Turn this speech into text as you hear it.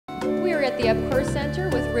here at the Epcor Center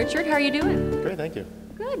with Richard. How are you doing? Great, thank you.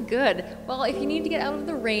 Good, good. Well, if you need to get out of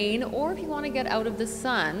the rain or if you want to get out of the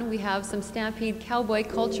sun, we have some Stampede cowboy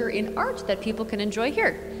culture in art that people can enjoy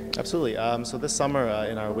here. Absolutely. So this summer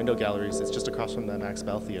in our window galleries, it's just across from the Max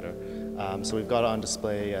Bell Theatre. So we've got on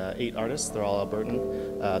display 8 artists. They're all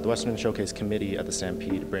Albertan. The Western Showcase Committee at the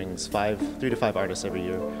Stampede brings 3 to 5 artists every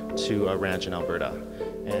year to a ranch in Alberta.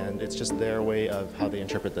 And it's just their way of how they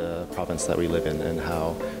interpret the province that we live in and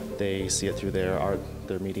how they see it through their art,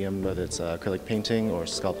 their medium, whether it's acrylic painting or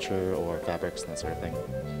sculpture or fabrics and that sort of thing.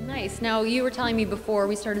 Nice. Now, you were telling me before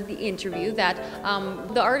we started the interview that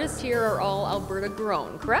the artists here are all Alberta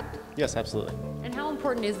grown, correct? Yes, absolutely. And how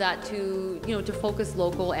important is that to, to focus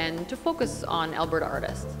local and to focus on Alberta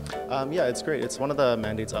artists? Yeah, it's great. It's one of the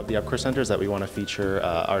mandates of the Epcor Center is that we want to feature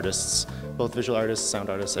artists, both visual artists,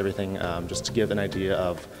 sound artists, everything, just to give an idea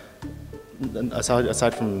of,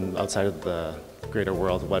 aside from outside of the greater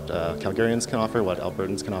world, what Calgarians can offer, what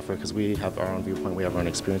Albertans can offer, because we have our own viewpoint, we have our own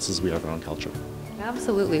experiences, we have our own culture.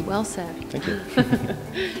 Absolutely. Well said. Thank you.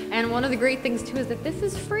 And one of the great things too is that this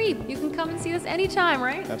is free. You can come and see us anytime,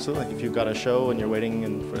 right? Absolutely. If you've got a show and you're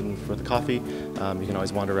waiting for the coffee, you can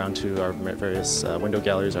always wander around to our various window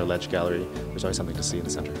galleries, our ledge gallery. There's always something to see in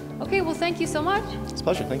the center. Okay, well thank you so much. It's a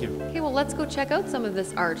pleasure. Thank you. Okay, well let's go check out some of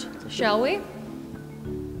this art, shall we?